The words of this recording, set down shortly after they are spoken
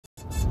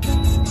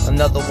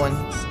Another one.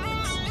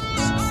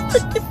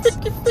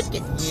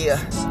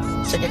 Yeah.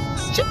 Check it.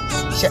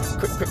 Check.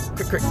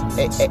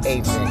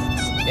 Amen.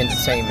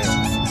 Entertainment.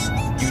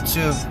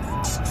 YouTube.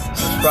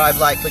 Subscribe,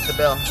 like, click the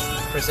bell.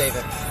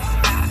 CHRISAVENT.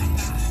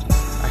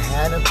 I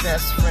had a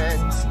best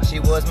friend. She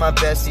was my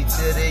bestie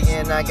to the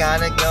end. I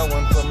gotta go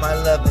and put my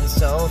loving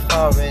so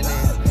far in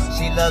it.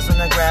 She loves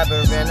when I grab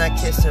her and I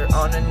kiss her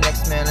on the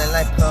next man and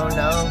like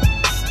polo.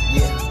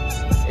 Yeah.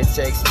 It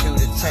takes two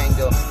to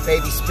tango.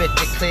 Baby, split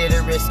the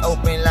clitoris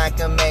open like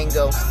a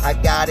mango. I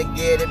gotta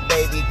get it,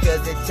 baby,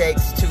 cause it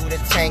takes two to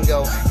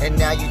tango. And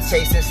now you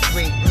tasting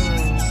sweet,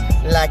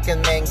 like a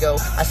mango.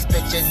 I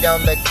spit your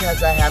dome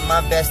because I have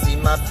my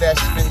bestie, my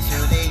best friend to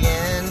the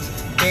end.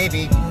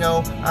 Baby,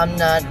 no, I'm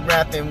not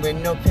rapping with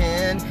no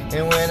pen.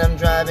 And when I'm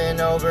driving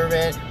over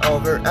and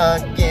over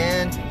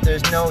again,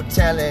 there's no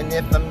telling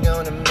if I'm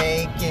gonna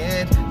make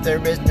it.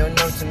 There is no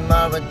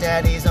tomorrow,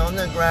 daddy's on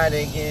the grind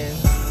again.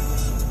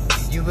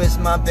 You is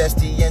my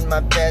bestie and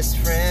my best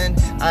friend.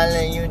 I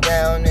lay you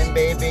down and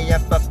baby, I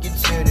fuck you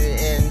to the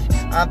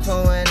end. I'm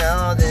pouring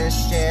all this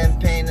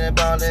champagne up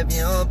all of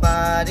your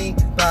body.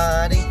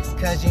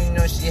 Cause you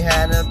know she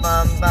had a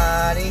bomb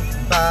body.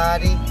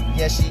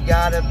 Yeah, she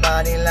got a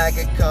body like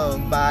a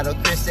Coke bottle.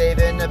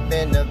 CHRISAVENT up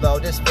in the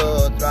boat, it's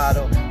full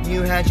throttle.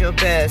 You had your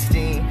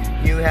bestie,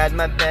 you had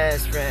my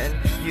best friend.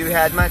 You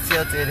had my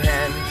tilted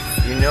hand.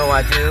 You know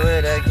I do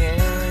it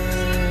again,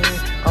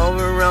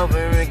 over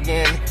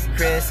again.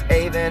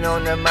 CHRISAVENT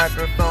on the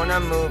microphone,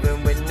 I'm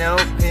moving with no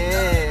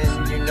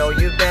pin. You know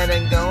you better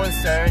go and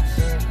search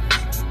it.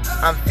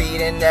 I'm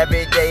feeding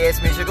every day,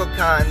 it's musical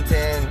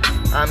content.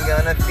 I'm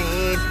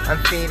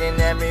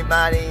feeding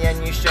everybody,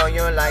 and you show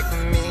your like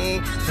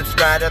me.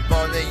 Subscribe up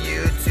on the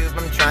YouTube,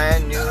 I'm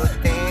trying new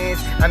things.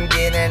 I'm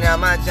getting out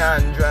my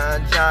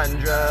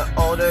genre.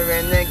 Older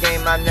in the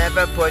game, I'm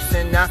never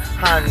pushing a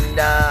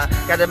Honda.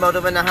 Got a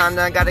motive in a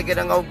Honda, gotta get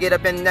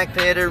up in that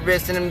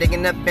clitoris. And I'm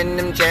digging up in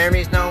them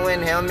cherries,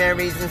 knowing Hail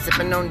Marys and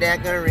sipping on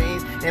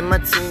daiquiris. In my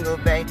tingle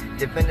bay,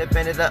 dipping up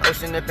into the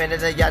ocean, up into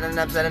the yacht, and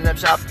I'm setting up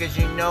shop. Cause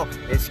you know,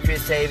 it's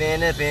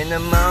CHRISAVENT up in the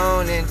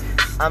morning.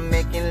 I'm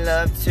making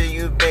love to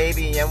you,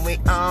 baby, and we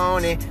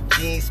own it.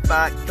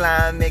 G-spot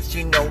climax,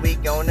 you know we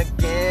gonna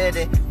get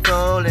it.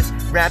 Flawless,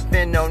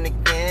 rapping on the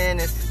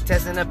Guinness.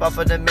 Testing up off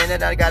of the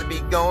minute, I gotta be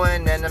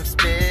going and I'm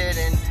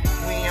spitting.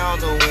 We all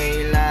the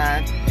way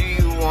live. Do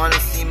you wanna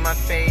see my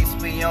face?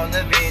 We on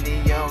the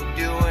video,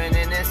 doing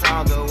it, it's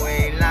all the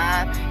way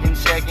live. And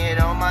check it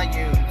on my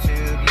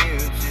YouTube.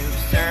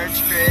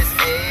 Search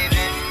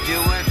CHRISAVENT,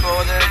 do it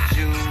for the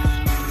Jews.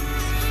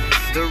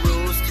 The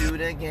rules to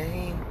the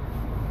game.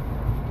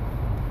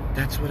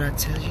 That's what I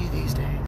tell you these days.